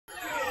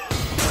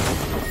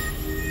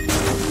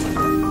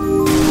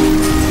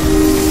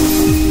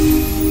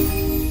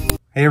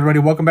Hey everybody,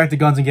 welcome back to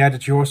Guns and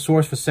Gadgets, your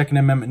source for Second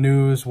Amendment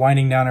news,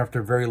 winding down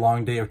after a very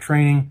long day of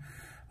training.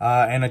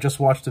 And I just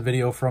watched a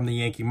video from the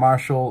Yankee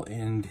Marshal,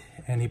 and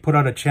he put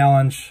out a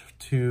challenge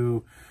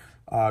to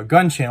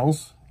gun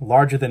channels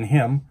larger than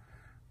him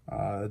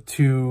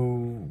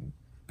to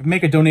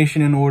make a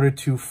donation in order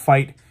to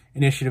fight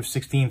Initiative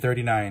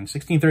 1639.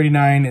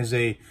 1639 is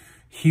a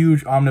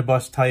huge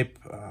omnibus type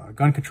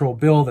gun control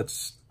bill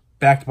that's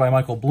backed by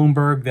Michael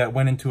Bloomberg that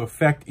went into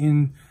effect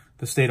in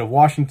the state of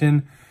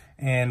Washington.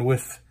 And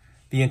with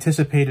the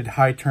anticipated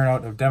high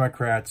turnout of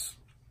Democrats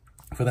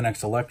for the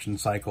next election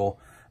cycle,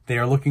 they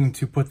are looking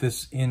to put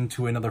this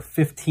into another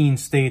 15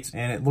 states,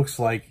 and it looks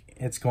like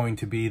it's going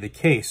to be the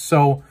case.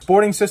 So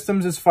Sporting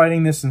Systems is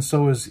fighting this, and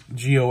so is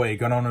GOA,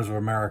 Gun Owners of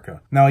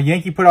America. Now,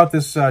 Yankee put out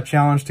this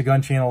challenge to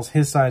gun channels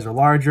his size or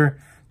larger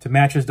to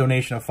match his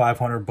donation of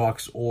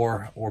 $500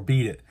 or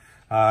beat it.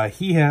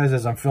 He has,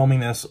 as I'm filming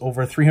this,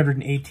 over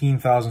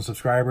 318,000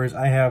 subscribers.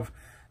 I have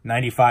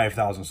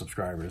 95,000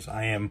 subscribers.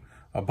 I am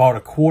about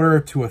a quarter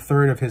to a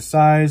third of his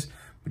size,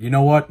 but you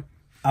know what?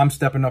 I'm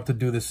stepping up to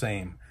do the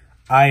same.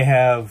 I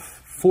have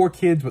 4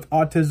 kids with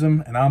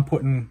autism, and I'm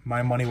putting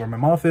my money where my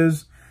mouth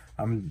is.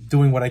 I'm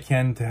doing what I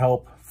can to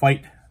help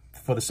fight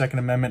for the Second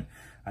Amendment.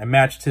 I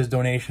matched his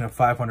donation of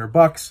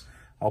 $500.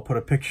 I'll put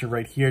a picture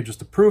right here just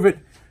to prove it,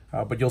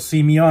 but you'll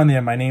see me on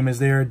there. My name is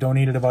there,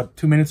 donated about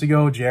 2 minutes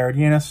ago, Jared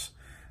Yanis.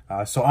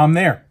 So I'm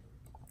there.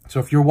 So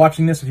if you're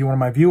watching this, if you're one of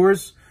my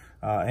viewers,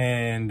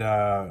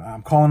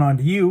 I'm calling on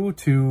to you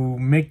to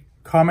make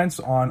comments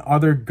on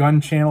other gun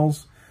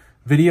channels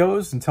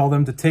videos and tell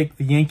them to take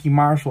the Yankee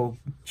Marshal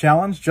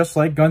challenge just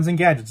like Guns and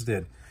Gadgets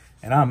did.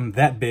 And I'm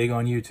that big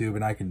on YouTube,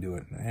 and I can do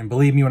it. And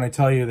believe me when I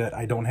tell you that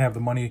I don't have the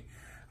money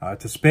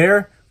to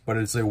spare, but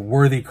it's a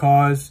worthy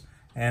cause,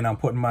 and I'm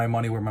putting my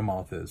money where my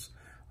mouth is.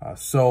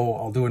 So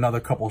I'll do another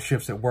couple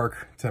shifts at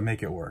work to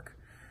make it work.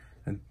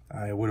 And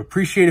I would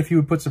appreciate if you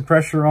would put some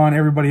pressure on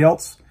everybody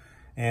else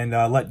and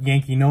let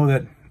Yankee know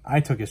that I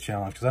took his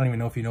challenge, because I don't even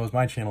know if he knows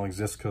my channel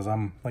exists, because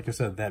I'm, like I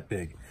said, that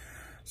big.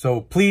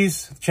 So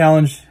please, the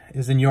challenge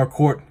is in your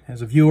court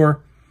as a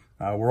viewer.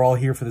 We're all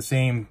here for the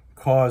same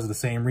cause, the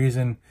same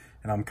reason,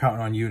 and I'm counting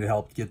on you to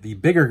help get the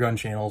bigger gun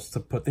channels to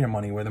put their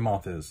money where their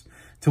mouth is.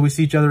 Till we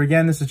see each other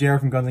again, this is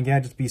Jared from Guns and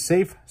Gadgets. Be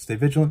safe, stay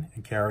vigilant,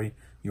 and carry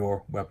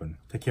your weapon.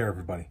 Take care,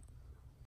 everybody.